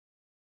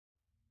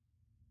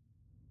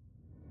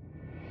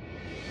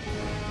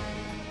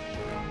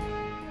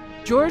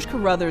George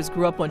Carruthers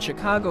grew up on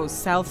Chicago's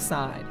South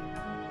Side.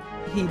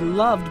 He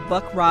loved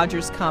Buck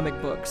Rogers comic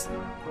books.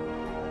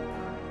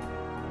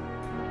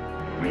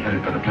 We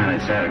headed for the planet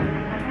Saturn.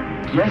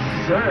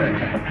 Yes,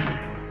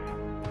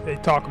 sir. They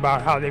talk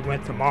about how they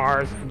went to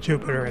Mars and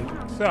Jupiter.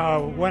 And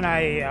so when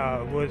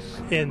I was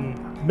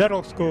in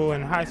middle school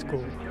and high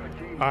school,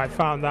 I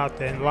found out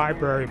that in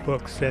library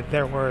books that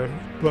there were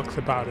books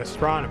about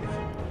astronomy.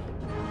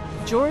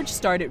 George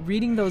started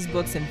reading those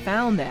books and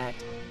found that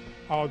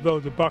although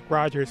the Buck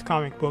Rogers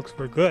comic books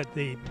were good,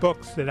 the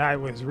books that I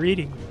was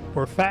reading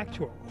were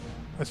factual.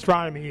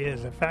 Astronomy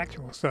is a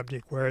factual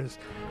subject, whereas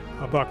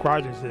Buck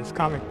Rogers is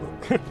comic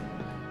book.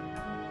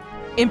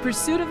 In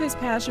pursuit of his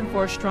passion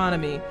for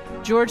astronomy,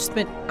 George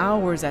spent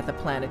hours at the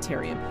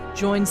planetarium,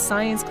 joined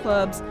science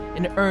clubs,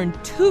 and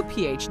earned 2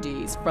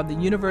 PhDs from the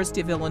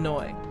University of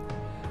Illinois.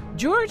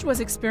 George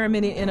was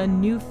experimenting in a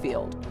new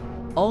field,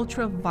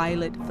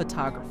 ultraviolet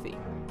photography.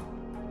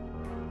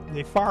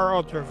 The far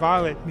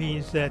ultraviolet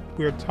means that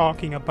we're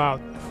talking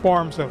about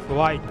forms of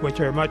light which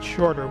are much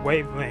shorter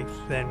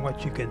wavelengths than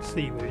what you can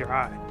see with your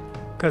eye.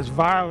 Because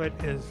violet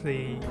is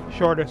the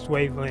shortest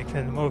wavelength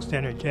and the most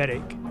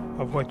energetic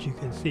of what you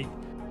can see.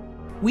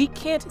 We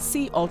can't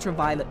see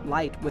ultraviolet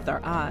light with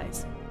our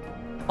eyes.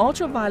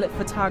 Ultraviolet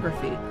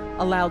photography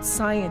allowed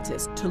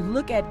scientists to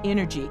look at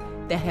energy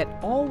that had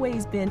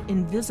always been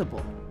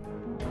invisible.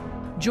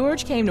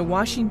 George came to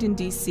Washington,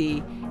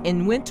 D.C.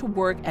 and went to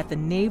work at the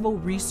Naval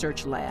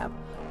Research Lab,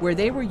 where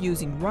they were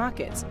using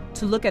rockets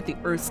to look at the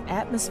Earth's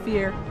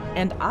atmosphere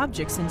and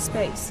objects in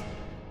space.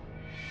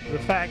 The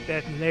fact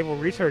that the Naval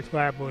Research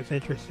Lab was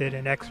interested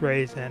in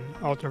X-rays and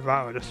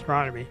ultraviolet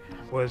astronomy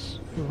was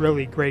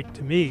really great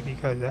to me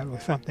because that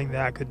was something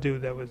that I could do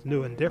that was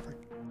new and different.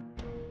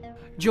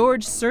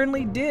 George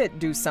certainly did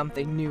do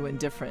something new and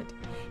different.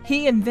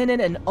 He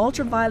invented an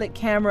ultraviolet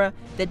camera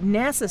that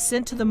NASA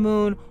sent to the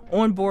moon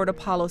on board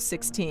Apollo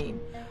 16.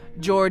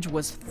 George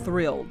was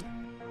thrilled.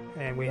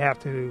 And we have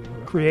to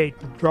create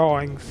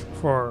drawings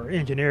for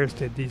engineers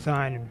to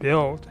design and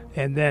build.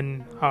 And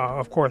then,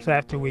 of course,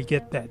 after we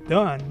get that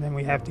done, then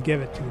we have to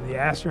give it to the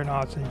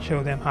astronauts and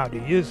show them how to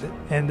use it.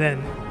 And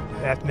then we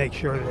have to make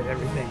sure that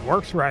everything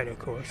works right, of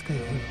course,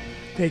 because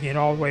taking it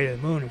all the way to the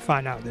moon and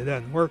find out that it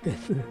doesn't work is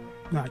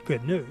not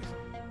good news.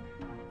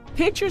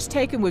 Pictures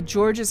taken with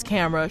George's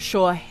camera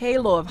show a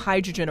halo of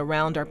hydrogen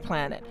around our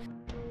planet.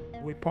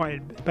 We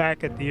pointed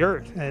back at the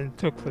Earth and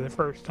took for the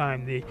first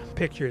time the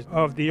pictures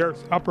of the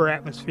Earth's upper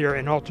atmosphere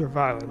in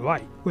ultraviolet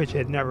light, which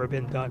had never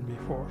been done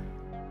before.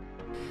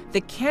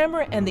 The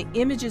camera and the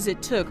images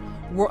it took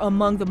were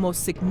among the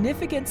most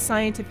significant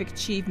scientific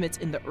achievements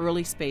in the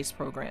early space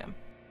program.